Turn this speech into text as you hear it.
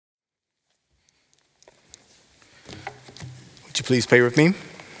Would you please pray with me?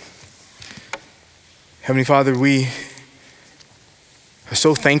 Heavenly Father, we are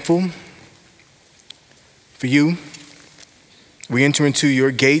so thankful for you. We enter into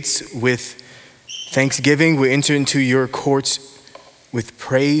your gates with thanksgiving. We enter into your courts with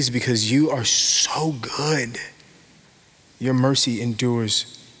praise because you are so good. Your mercy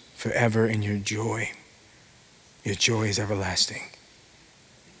endures forever, and your joy is everlasting.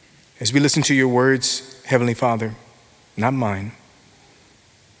 As we listen to your words, Heavenly Father, not mine,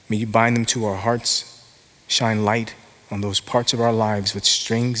 may you bind them to our hearts, shine light on those parts of our lives with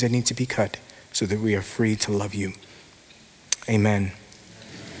strings that need to be cut so that we are free to love you. Amen.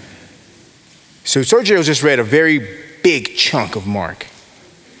 So Sergio just read a very big chunk of Mark.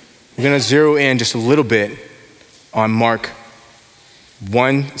 We're going to zero in just a little bit on Mark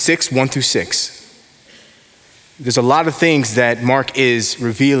 1 through 6. There's a lot of things that Mark is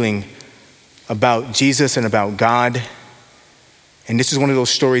revealing about Jesus and about God. And this is one of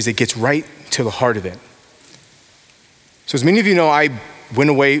those stories that gets right to the heart of it. So as many of you know, I went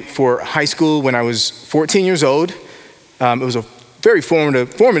away for high school when I was 14 years old. It was a very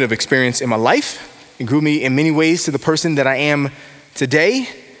formative experience in my life. It grew me in many ways to the person that I am today.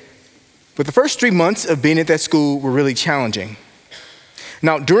 But the first 3 months of being at that school were really challenging.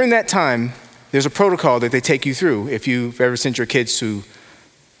 Now, during that time, there's a protocol that they take you through if you've ever sent your kids to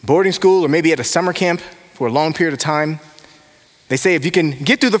boarding school or maybe at a summer camp for a long period of time. They say if you can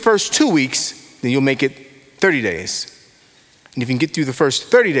get through the first 2 weeks, then you'll make it 30 days. And if you can get through the first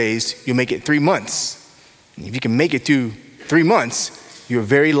 30 days, you'll make it 3 months. And if you can make it through 3 months, you're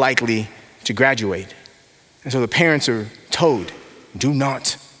very likely to graduate. And so the parents are told, do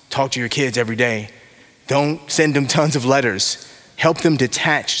not talk to your kids every day. Don't send them tons of letters. Help them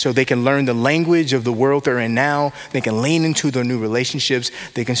detach so they can learn the language of the world they're in now. They can lean into their new relationships.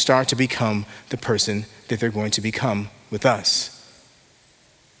 They can start to become the person that they're going to become with us.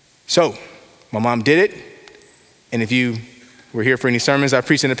 So my mom did it. And if you were here for any sermons I've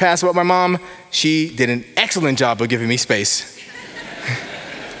preached in the past about my mom, she did an excellent job of giving me space.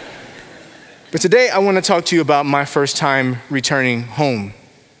 But today I want to talk to you about my first time returning home,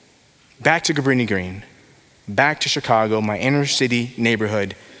 back to Cabrini Green, back to Chicago, my inner city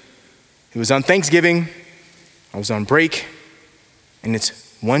neighborhood. It was on Thanksgiving, I was on break, and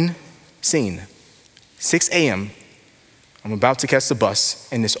it's one scene, 6 a.m., I'm about to catch the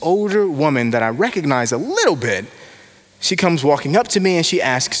bus, and this older woman that I recognize a little bit, she comes walking up to me and she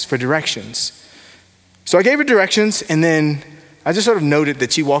asks for directions. So I gave her directions, and then I just sort of noted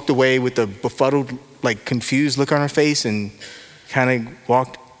that she walked away with a befuddled, confused look on her face and kind of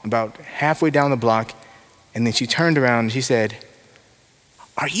walked about halfway down the block, and then she turned around and she said,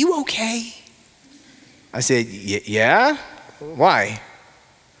 "Are you okay?" I said, "Yeah, why?"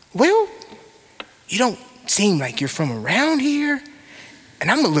 "Well, you don't seem like you're from around here, and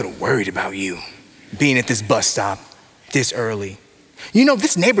I'm a little worried about you being at this bus stop this early. You know,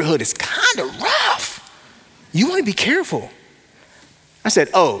 this neighborhood is kind of rough. You want to be careful." I said,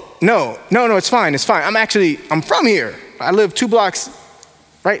 "Oh, no, it's fine. I'm from here. I live 2 blocks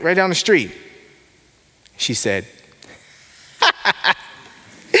right down the street." She said,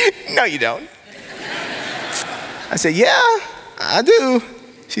 "No, you don't." I said, "Yeah, I do."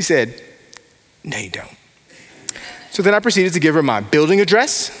 She said, "No, you don't." So then I proceeded to give her my building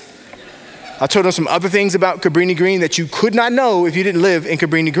address. I told her some other things about Cabrini Green that you could not know if you didn't live in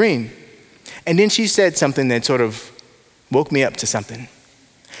Cabrini Green. And then she said something that sort of woke me up to something.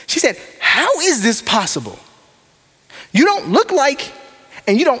 She said, "How is this possible? You don't look like,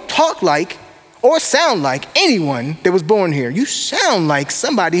 and you don't talk like, or sound like anyone that was born here. You sound like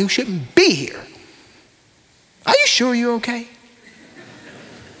somebody who shouldn't be here. Are you sure you're okay?"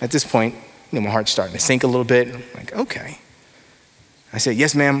 At this point, my heart's starting to sink a little bit. I'm like, okay. I said,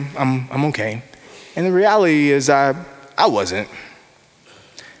 "Yes, ma'am, I'm okay." And the reality is I wasn't.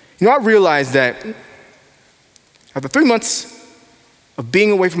 I realized that after 3 months of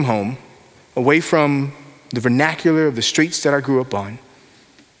being away from home, away from the vernacular of the streets that I grew up on,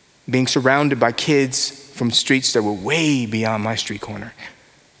 being surrounded by kids from streets that were way beyond my street corner,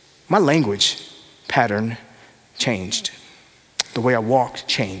 my language pattern changed. The way I walked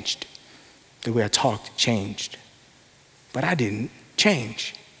changed. The way I talked changed. But I didn't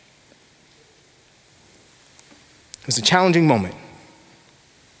change. It was a challenging moment.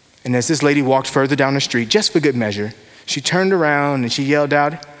 And as this lady walked further down the street, just for good measure, she turned around and she yelled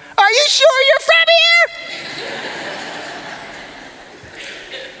out, "Are you sure you're from here?"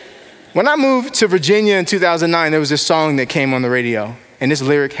 When I moved to Virginia in 2009, there was this song that came on the radio. And this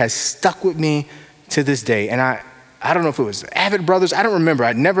lyric has stuck with me to this day. And I don't know if it was Avid Brothers. I don't remember.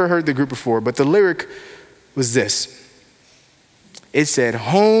 I'd never heard the group before. But the lyric was this: It said,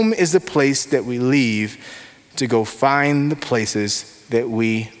 home is the place that we leave to go find the places that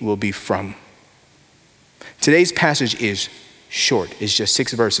we will be from. Today's passage is short. It's just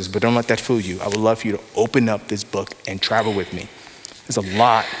 6 verses, but don't let that fool you. I would love for you to open up this book and travel with me. There's a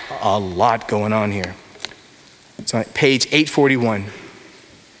lot going on here. It's on page 841.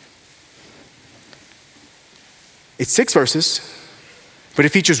 It's 6 verses, but it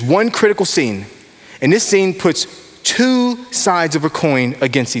features one critical scene. And this scene puts 2 sides of a coin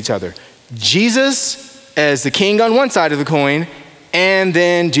against each other. Jesus as the king on one side of the coin, and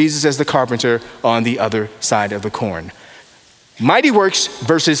then Jesus as the carpenter on the other side of the coin. Mighty works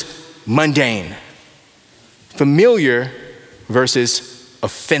versus mundane. Familiar versus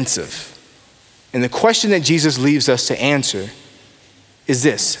offensive. And the question that Jesus leaves us to answer is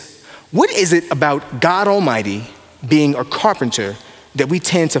this: what is it about God Almighty being a carpenter that we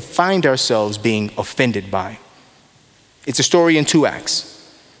tend to find ourselves being offended by? It's a story in 2 acts.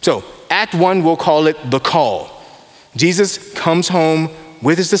 So, Act 1, we'll call it the call. Jesus comes home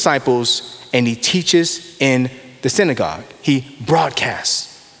with his disciples and he teaches in the synagogue. He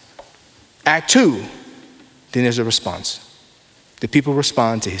broadcasts. Act 2, then there's a response. The people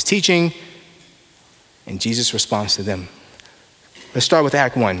respond to his teaching and Jesus responds to them. Let's start with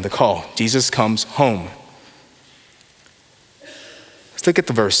Act 1, the call. Jesus comes home. Let's look at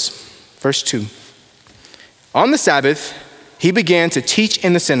the verse 2. On the Sabbath, he began to teach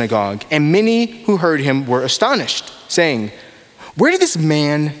in the synagogue, and many who heard him were astonished, saying, "Where did this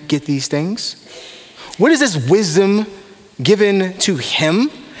man get these things? What is this wisdom given to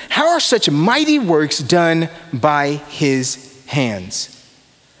him? How are such mighty works done by his hands?"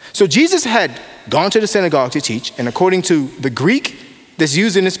 So Jesus had gone to the synagogue to teach, and according to the Greek that's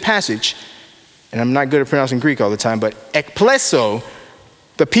used in this passage, and I'm not good at pronouncing Greek all the time, but ekpleso,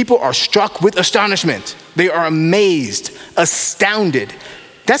 the people are struck with astonishment. They are amazed, astounded.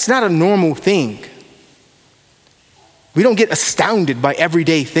 That's not a normal thing. We don't get astounded by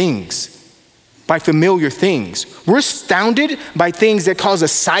everyday things, by familiar things. We're astounded by things that cause a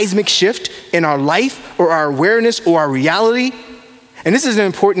seismic shift in our life or our awareness or our reality. And this is an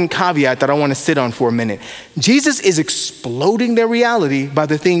important caveat that I want to sit on for a minute. Jesus is exploding their reality by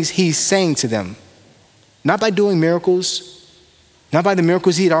the things he's saying to them, not by doing miracles, not by the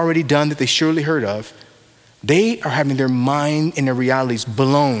miracles he had already done that they surely heard of. They are having their mind and their realities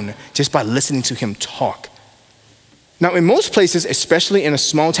blown just by listening to him talk. Now, in most places, especially in a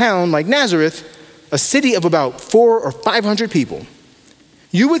small town like Nazareth, a city of about 400 or 500 people,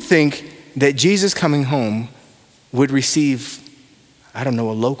 you would think that Jesus coming home would receive, a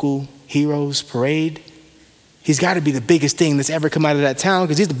local heroes parade. He's got to be the biggest thing that's ever come out of that town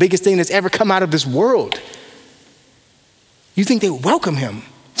because he's the biggest thing that's ever come out of this world. You think they would welcome him.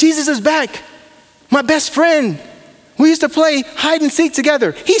 Jesus is back. My best friend. We used to play hide and seek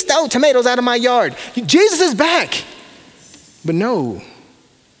together. He stole tomatoes out of my yard. Jesus is back. But no,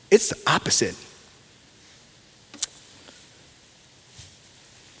 it's the opposite.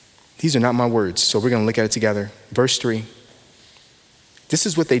 These are not my words, so we're going to look at it together. Verse 3. This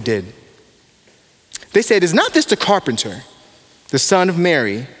is what they did. They said, "Is not this the carpenter, the son of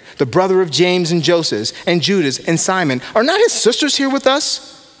Mary, the brother of James and Joseph and Judas and Simon? Are not his sisters here with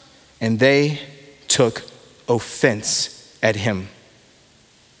us?" And they took offense at him.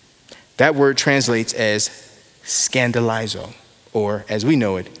 That word translates as scandalizo, or as we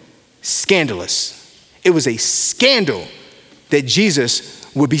know it, scandalous. It was a scandal that Jesus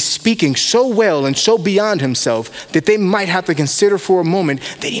would be speaking so well and so beyond himself that they might have to consider for a moment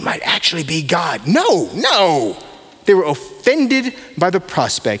that he might actually be God. No. They were offended by the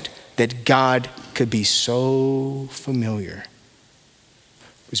prospect that God could be so familiar.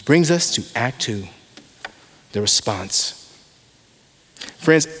 Which brings us to Act 2, the response.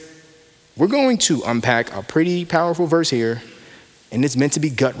 Friends, we're going to unpack a pretty powerful verse here, and it's meant to be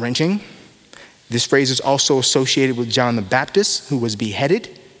gut-wrenching. This phrase is also associated with John the Baptist, who was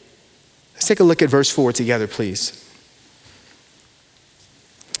beheaded. Let's take a look at verse 4 together, please.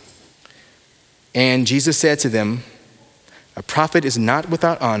 And Jesus said to them, "A prophet is not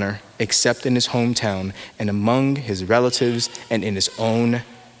without honor except in his hometown and among his relatives and in his own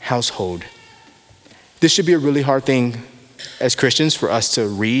household." This should be a really hard thing as Christians for us to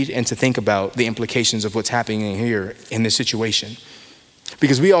read and to think about the implications of what's happening here in this situation.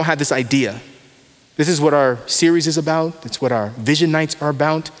 Because we all have this idea. This is what our series is about. It's what our vision nights are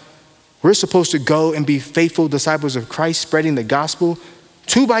about. We're supposed to go and be faithful disciples of Christ, spreading the gospel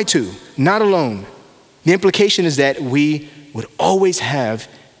 2 by 2, not alone. The implication is that we would always have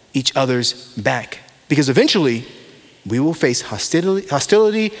each other's back, because eventually we will face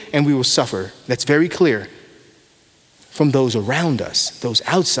hostility and we will suffer. That's very clear. from those around us, those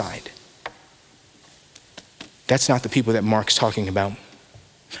outside. That's not the people that Mark's talking about.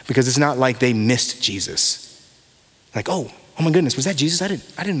 Because it's not like they missed Jesus. Like, oh my goodness, was that Jesus? I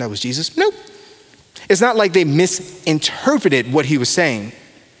didn't know that was Jesus. Nope. It's not like they misinterpreted what he was saying.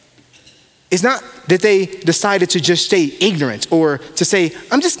 It's not that they decided to just stay ignorant or to say,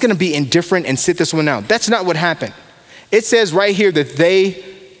 I'm just going to be indifferent and sit this one out. That's not what happened. It says right here that they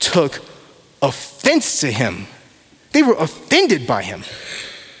took offense to him. They were offended by him.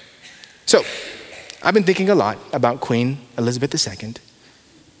 So, I've been thinking a lot about Queen Elizabeth II.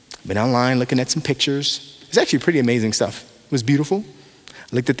 Been online looking at some pictures. It's actually pretty amazing stuff. It was beautiful.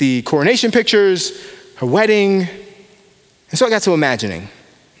 I looked at the coronation pictures, her wedding, and so I got to imagining.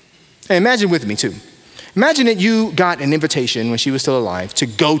 And imagine with me too. Imagine that you got an invitation when she was still alive to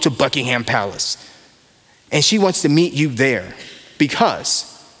go to Buckingham Palace. And she wants to meet you there because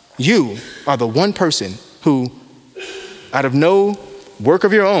you are the one person who, out of no work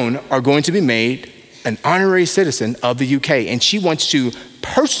of your own, are going to be made an honorary citizen of the UK. And she wants to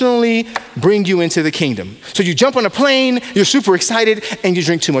personally bring you into the kingdom. So you jump on a plane, you're super excited, and you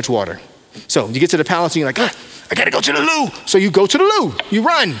drink too much water. So you get to the palace and you're like, I gotta go to the loo. So you go to the loo, you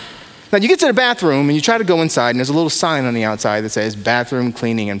run. Now you get to the bathroom and you try to go inside and there's a little sign on the outside that says bathroom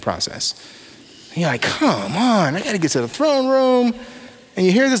cleaning in process. And you're like, come on, I gotta get to the throne room. And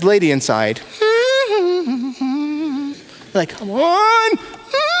you hear this lady inside. You're like, come on.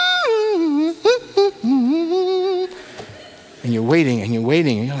 And you're waiting and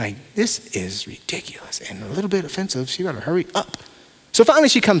you're like, this is ridiculous and a little bit offensive. So you gotta hurry up. So finally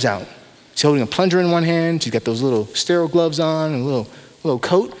she comes out. She's holding a plunger in one hand. She's got those little sterile gloves on and a little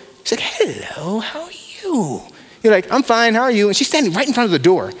coat. She's like, hello, how are you? You're like, I'm fine, how are you? And she's standing right in front of the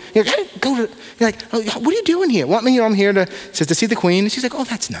door. You're like, you're like, oh, what are you doing here? Well, I'm here to see the queen. And she's like, oh,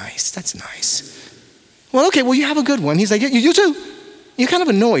 that's nice. Well, okay, well, you have a good one. He's like, you too. You're kind of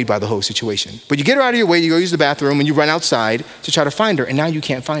annoyed by the whole situation. But you get her out of your way, you go use the bathroom, and you run outside to try to find her, and now you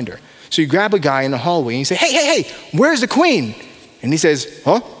can't find her. So you grab a guy in the hallway, and you say, hey, where's the queen? And he says,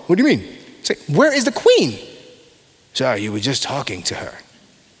 huh? What do you mean? He's like, where is the queen? Sorry, you were just talking to her.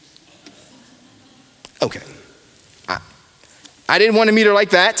 Okay. I didn't want to meet her like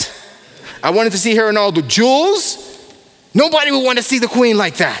that. I wanted to see her in all the jewels. Nobody would want to see the queen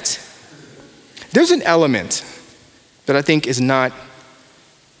like that. There's an element that I think is not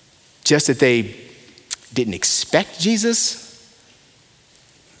just that they didn't expect Jesus.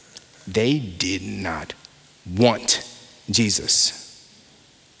 They did not want Jesus.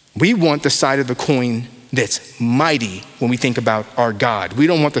 We want the side of the coin that's mighty when we think about our God. We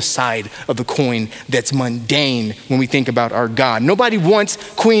don't want the side of the coin that's mundane when we think about our God. Nobody wants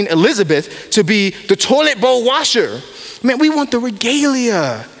Queen Elizabeth to be the toilet bowl washer. Man, we want the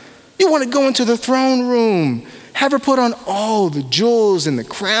regalia. You want to go into the throne room, have her put on all the jewels and the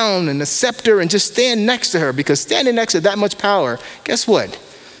crown and the scepter and just stand next to her, because standing next to that much power, guess what?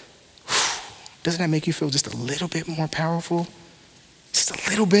 Doesn't that make you feel just a little bit more powerful? Just a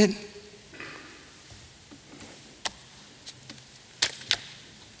little bit?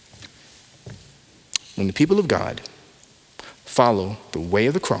 When the people of God follow the way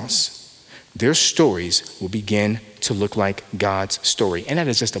of the cross, their stories will begin to look like God's story. And that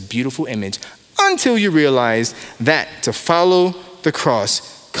is just a beautiful image until you realize that to follow the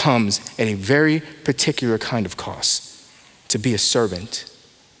cross comes at a very particular kind of cost. To be a servant,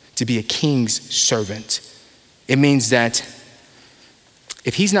 to be a king's servant. It means that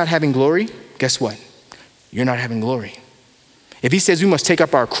if he's not having glory, guess what? You're not having glory. If he says we must take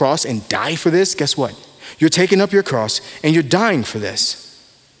up our cross and die for this, guess what? You're taking up your cross and you're dying for this.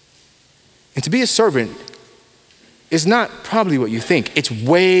 And to be a servant is not probably what you think. It's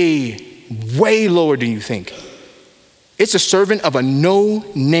way, way lower than you think. It's a servant of a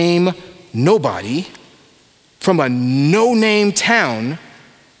no-name nobody from a no-name town,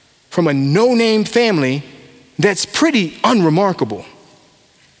 from a no-name family that's pretty unremarkable.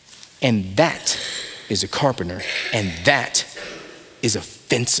 And that is a carpenter, and that is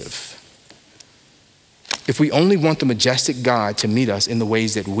offensive. If we only want the majestic God to meet us in the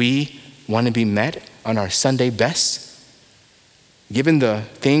ways that we want to be met on our Sunday best, given the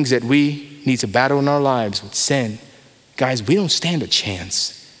things that we need to battle in our lives with sin, guys, we don't stand a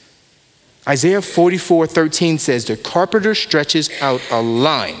chance. Isaiah 44:13 says, the carpenter stretches out a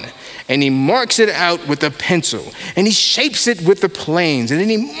line and he marks it out with a pencil and he shapes it with the planes and then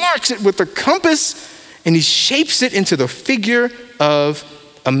he marks it with the compass and he shapes it into the figure of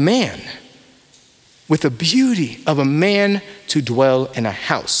a man, with the beauty of a man to dwell in a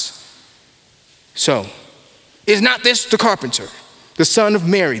house. So, is not this the carpenter? the son of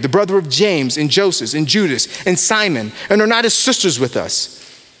Mary, the brother of James and Joseph and Judas and Simon, and are not his sisters with us?"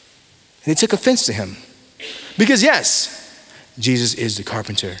 And they took offense to him. Because yes, Jesus is the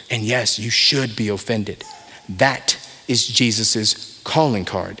carpenter. And yes, you should be offended. That is Jesus's calling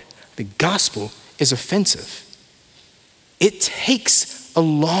card. The gospel is offensive. It takes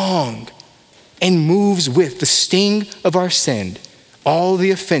along and moves with the sting of our sin, all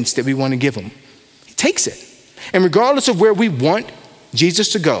the offense that we want to give him. He takes it. And regardless of where we want Jesus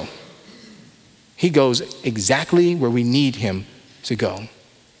to go, he goes exactly where we need him to go.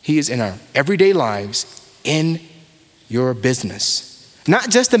 He is in our everyday lives, in your business. Not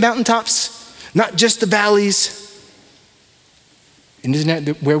just the mountaintops, not just the valleys. And isn't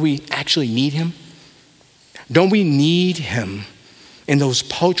that where we actually need him? Don't we need him in those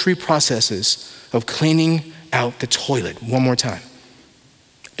paltry processes of cleaning out the toilet one more time?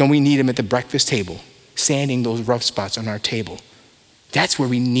 Don't we need him at the breakfast table, sanding those rough spots on our table? That's where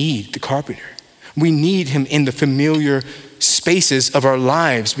we need the carpenter. We need him in the familiar spaces of our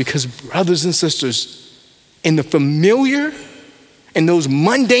lives, because brothers and sisters, in the familiar, in those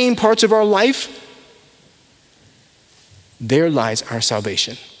mundane parts of our life, there lies our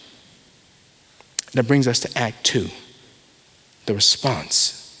salvation. That brings us to Act 2, the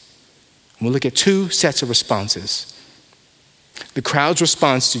response. We'll look at two sets of responses. The crowd's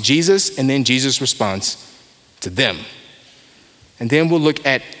response to Jesus, and then Jesus' response to them. And then we'll look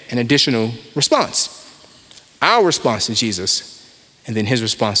at an additional response. Our response to Jesus, and then his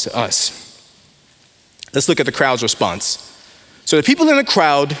response to us. Let's look at the crowd's response. So the people in the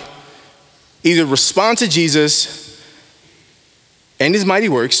crowd either respond to Jesus and his mighty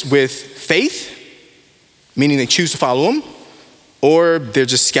works with faith, meaning they choose to follow him, or they're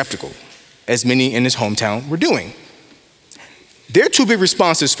just skeptical, as many in his hometown were doing. Their two big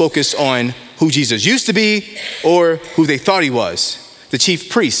responses focus on who Jesus used to be or who they thought he was. The chief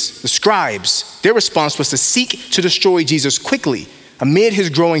priests, the scribes, their response was to seek to destroy Jesus quickly amid his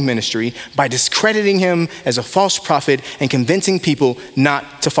growing ministry by discrediting him as a false prophet and convincing people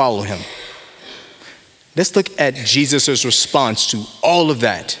not to follow him. Let's look at Jesus' response to all of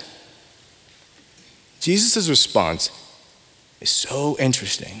that. Jesus' response is so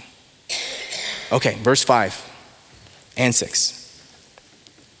interesting. Okay, verse 5 and 6.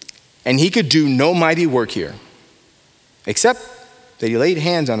 And he could do no mighty work here, except that he laid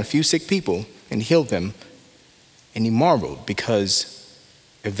hands on a few sick people and healed them. And he marveled because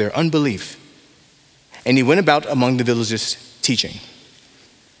of their unbelief. And he went about among the villages teaching.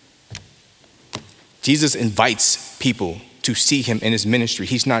 Jesus invites people to see him in his ministry.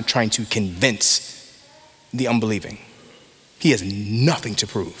 He's not trying to convince the unbelieving. He has nothing to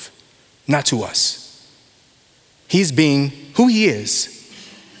prove, not to us. He's being who he is,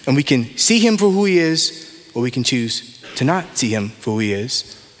 and we can see him for who he is, or we can choose to not see him for who he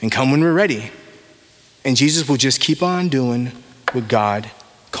is and come when we're ready. And Jesus will just keep on doing what God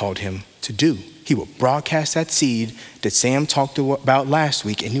called him to do. He will broadcast that seed that Sam talked about last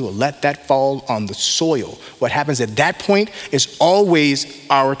week, and he will let that fall on the soil. What happens at that point is always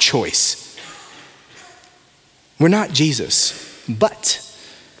our choice. We're not Jesus, but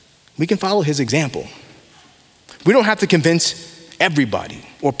we can follow his example. We don't have to convince everybody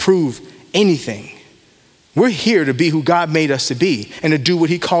or prove anything. We're here to be who God made us to be and to do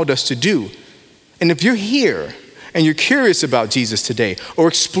what he called us to do. And if you're here and you're curious about Jesus today, or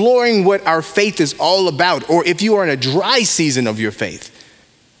exploring what our faith is all about, or if you are in a dry season of your faith,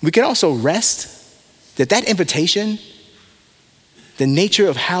 we can also rest that invitation, the nature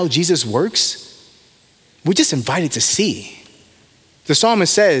of how Jesus works, we're just invited to see. The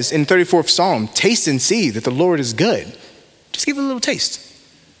psalmist says in the 34th Psalm, "Taste and see that the Lord is good." Just give it a little taste.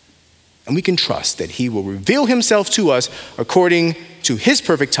 And we can trust that he will reveal himself to us according to his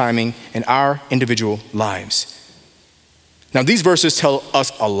perfect timing in our individual lives. Now, these verses tell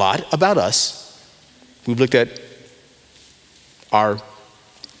us a lot about us. We've looked at our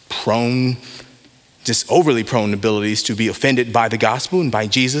just overly prone abilities to be offended by the gospel and by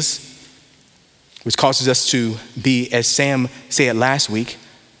Jesus, which causes us to be, as Sam said last week,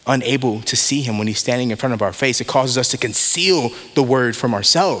 unable to see him when he's standing in front of our face. It causes us to conceal the word from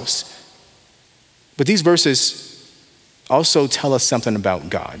ourselves. But these verses also tell us something about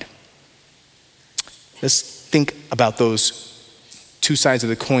God. Let's think about those two sides of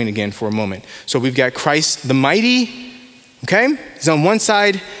the coin again for a moment. So we've got Christ the mighty, okay? He's on one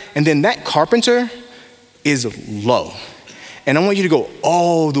side, and then that carpenter is low. And I want you to go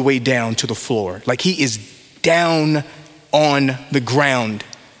all the way down to the floor, like he is down on the ground.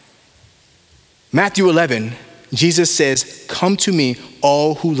 Matthew 11, Jesus says, "Come to me,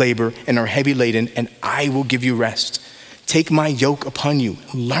 all who labor and are heavy laden, and I will give you rest. Take my yoke upon you.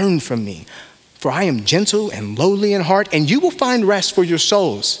 Learn from me. For I am gentle and lowly in heart, and you will find rest for your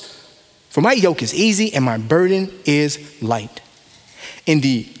souls. For my yoke is easy and my burden is light. In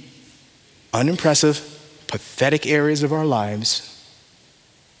the unimpressive, pathetic areas of our lives,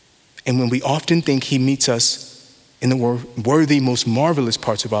 and when we often think he meets us in the worthy, most marvelous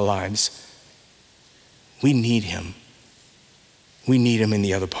parts of our lives, we need him. We need him in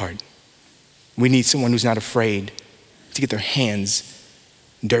the other part. We need someone who's not afraid to get their hands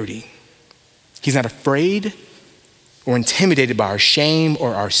dirty. He's not afraid or intimidated by our shame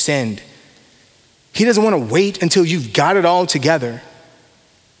or our sin. He doesn't want to wait until you've got it all together,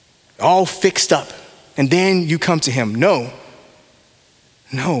 all fixed up, and then you come to him. No.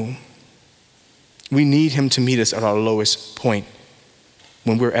 We need him to meet us at our lowest point,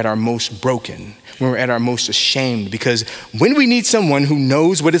 when we're at our most broken, when we're at our most ashamed. Because when we need someone who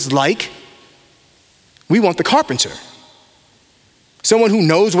knows what it's like, we want the carpenter. Someone who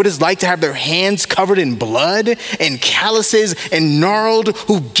knows what it's like to have their hands covered in blood and calluses and gnarled,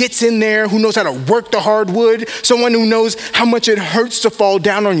 who gets in there, who knows how to work the hardwood. Someone who knows how much it hurts to fall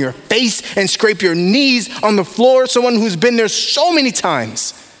down on your face and scrape your knees on the floor. Someone who's been there so many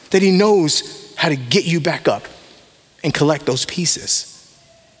times that he knows how to get you back up and collect those pieces.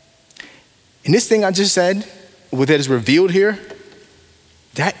 And this thing I just said, what that is revealed here,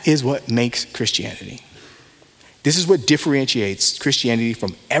 that is what makes Christianity. This is what differentiates Christianity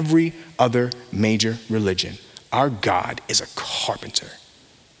from every other major religion. Our God is a carpenter.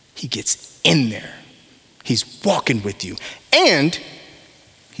 He gets in there. He's walking with you. And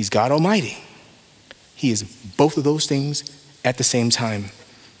he's God Almighty. He is both of those things at the same time.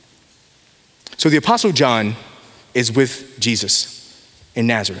 So the Apostle John is with Jesus in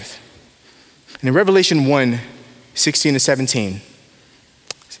Nazareth. And in Revelation 1:16-17,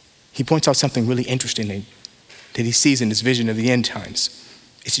 he points out something really interesting that he sees in this vision of the end times.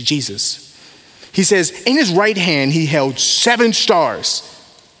 It's Jesus. He says, in his right hand, he held 7 stars.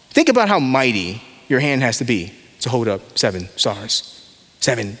 Think about how mighty your hand has to be to hold up 7 stars,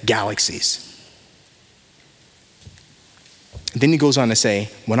 7 galaxies. And then he goes on to say,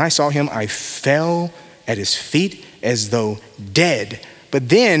 when I saw him, I fell at his feet as though dead. But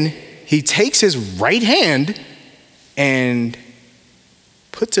then he takes his right hand and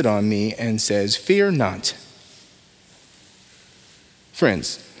puts it on me and says, fear not.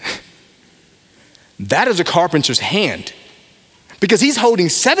 Friends, that is a carpenter's hand, because he's holding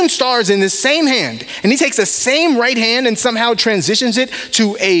 7 stars in this same hand, and he takes the same right hand and somehow transitions it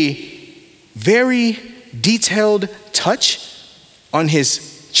to a very detailed touch on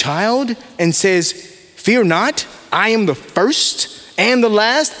his child and says, fear not, I am the first and the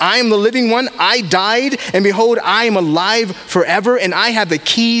last. I am the living one. I died, and behold, I am alive forever, and I have the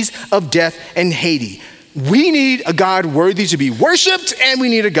keys of death and Hades. We need a God worthy to be worshiped, and we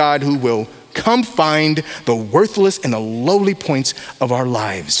need a God who will come find the worthless and the lowly points of our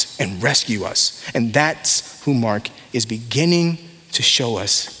lives and rescue us. And that's who Mark is beginning to show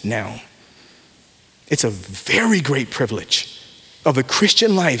us now. It's a very great privilege of the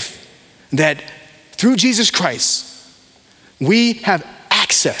Christian life that through Jesus Christ, we have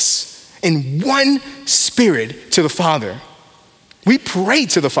access in one spirit to the Father. We pray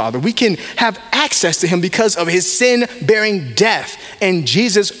to the Father. We can have access to him because of his sin-bearing death. And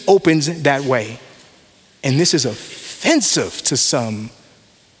Jesus opens that way. And this is offensive to some,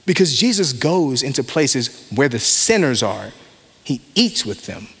 because Jesus goes into places where the sinners are. He eats with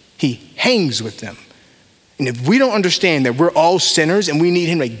them. He hangs with them. And if we don't understand that we're all sinners and we need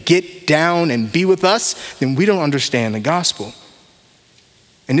him to get down and be with us, then we don't understand the gospel.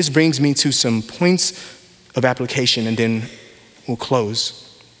 And this brings me to some points of application, and then we'll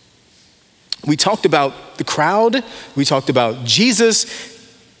close. We talked about the crowd, we talked about Jesus,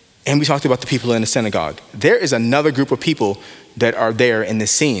 and we talked about the people in the synagogue. There is another group of people that are there in this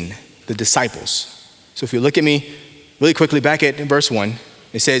scene, the disciples. So if you look at me really quickly back at verse 1,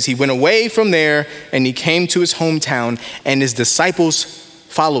 it says, he went away from there and he came to his hometown, and his disciples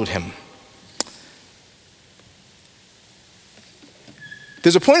followed him.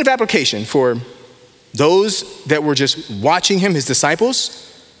 There's a point of application for those that were just watching him, his disciples,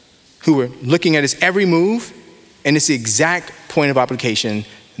 who were looking at his every move, and it's the exact point of application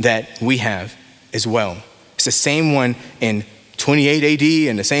that we have as well. It's the same one in 28 AD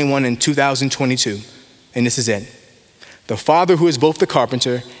and the same one in 2022, and this is it. The Father, who is both the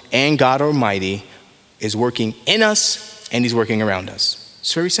carpenter and God Almighty, is working in us and he's working around us.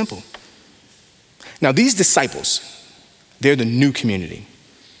 It's very simple. Now, these disciples, they're the new community.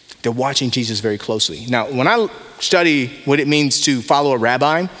 They're watching Jesus very closely. Now, when I study what it means to follow a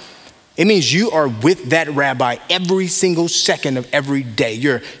rabbi, It means you are with that rabbi every single second of every day.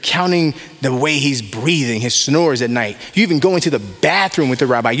 You're counting the way he's breathing, his snores at night. You even go into the bathroom with the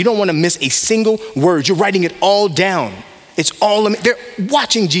rabbi. You don't want to miss a single word. You're writing it all down. It's all, they're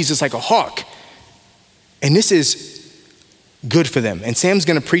watching Jesus like a hawk. And this is good for them. And Sam's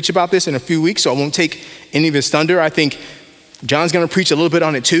going to preach about this in a few weeks, so I won't take any of his thunder. I think John's going to preach a little bit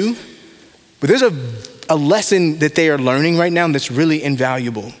on it too. But there's a lesson that they are learning right now that's really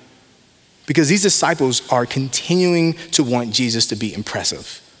invaluable. Because these disciples are continuing to want Jesus to be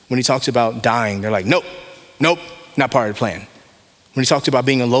impressive. When he talks about dying, they're like, nope, not part of the plan. When he talks about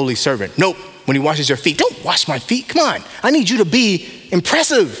being a lowly servant, nope. When he washes your feet, don't wash my feet, come on. I need you to be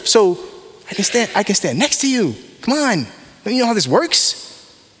impressive so I can stand next to you. Come on, don't you know how this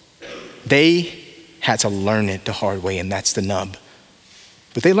works? They had to learn it the hard way, and that's the nub.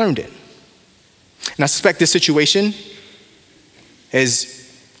 But they learned it. And I suspect this situation, as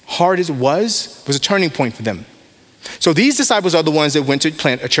hard as it was a turning point for them. So these disciples are the ones that went to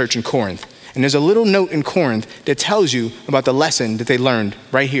plant a church in Corinth. And there's a little note in Corinth that tells you about the lesson that they learned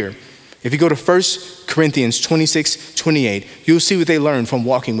right here. If you go to 1 Corinthians 26:28, you'll see what they learned from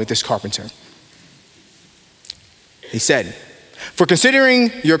walking with this carpenter. He said, "For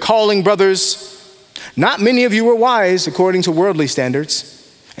considering your calling, brothers, not many of you were wise according to worldly standards,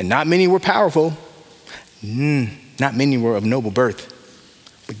 and not many were powerful, not many were of noble birth.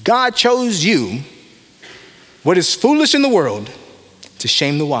 But God chose you, what is foolish in the world, to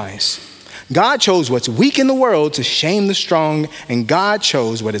shame the wise. God chose what's weak in the world to shame the strong, and God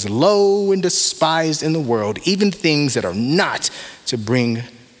chose what is low and despised in the world, even things that are not, to bring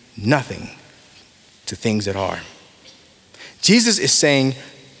nothing to things that are." Jesus is saying,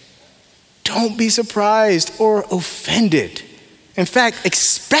 don't be surprised or offended. In fact,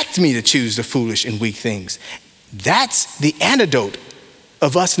 expect me to choose the foolish and weak things. That's the antidote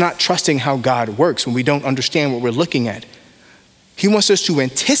of us not trusting how God works when we don't understand what we're looking at. He wants us to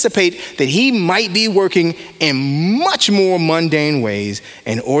anticipate that he might be working in much more mundane ways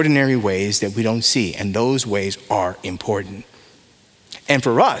and ordinary ways that we don't see. And those ways are important. And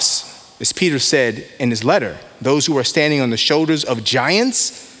for us, as Peter said in his letter, those who are standing on the shoulders of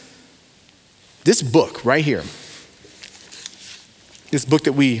giants, this book right here, this book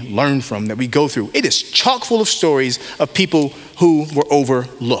that we learn from, that we go through, it is chock full of stories of people who were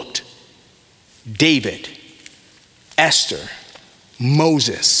overlooked. David, Esther,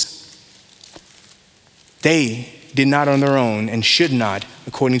 Moses. They did not on their own and should not,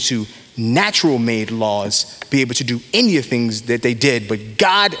 according to natural made laws, be able to do any of the things that they did, but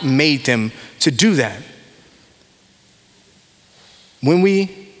God made them to do that. When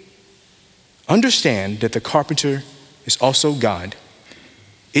we understand that the carpenter is also God,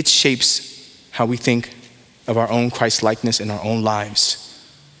 it shapes how we think of our own Christ-likeness in our own lives.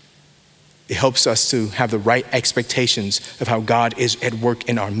 It helps us to have the right expectations of how God is at work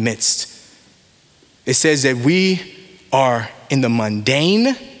in our midst. It says that we are in the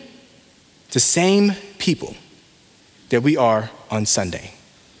mundane, the same people that we are on Sunday.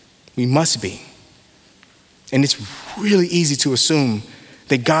 We must be. And it's really easy to assume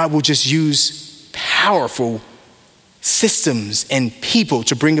that God will just use powerful systems and people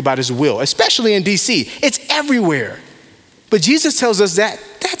to bring about his will, especially in DC. It's everywhere. But Jesus tells us that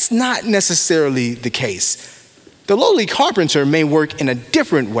that's not necessarily the case. The lowly carpenter may work in a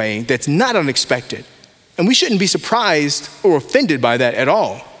different way that's not unexpected. And we shouldn't be surprised or offended by that at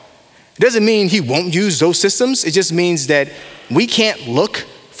all. It doesn't mean he won't use those systems. It just means that we can't look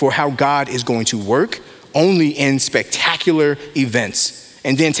for how God is going to work only in spectacular events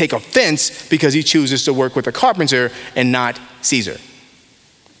and then take offense because he chooses to work with a carpenter and not Caesar.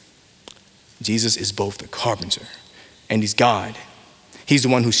 Jesus is both the carpenter and he's God. He's the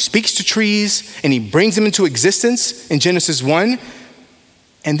one who speaks to trees and he brings them into existence in Genesis 1.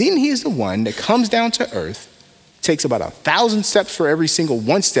 And then he is the one that comes down to earth, takes about 1,000 steps for every single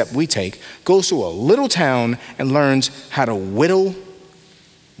one step we take, goes to a little town and learns how to whittle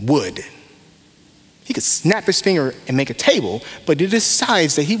wood. He could snap his finger and make a table, but he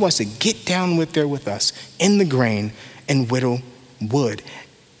decides that he wants to get down there with us in the grain and whittle wood.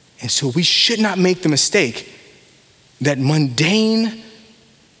 And so we should not make the mistake that mundane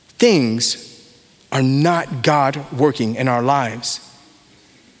things are not God working in our lives.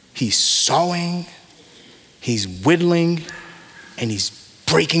 He's sawing, he's whittling, and he's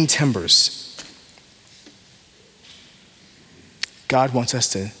breaking timbers. God wants us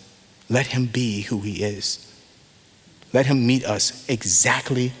to let him be who he is. Let him meet us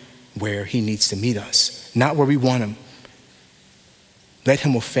exactly where he needs to meet us, not where we want him. Let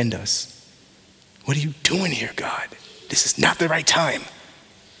him offend us. What are you doing here, God? This is not the right time.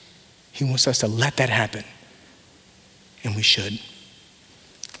 He wants us to let that happen. And we should.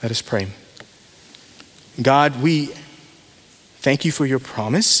 Let us pray. God, we thank you for your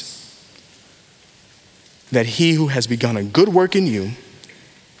promise that he who has begun a good work in you,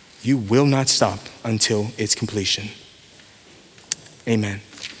 you will not stop until its completion. Amen.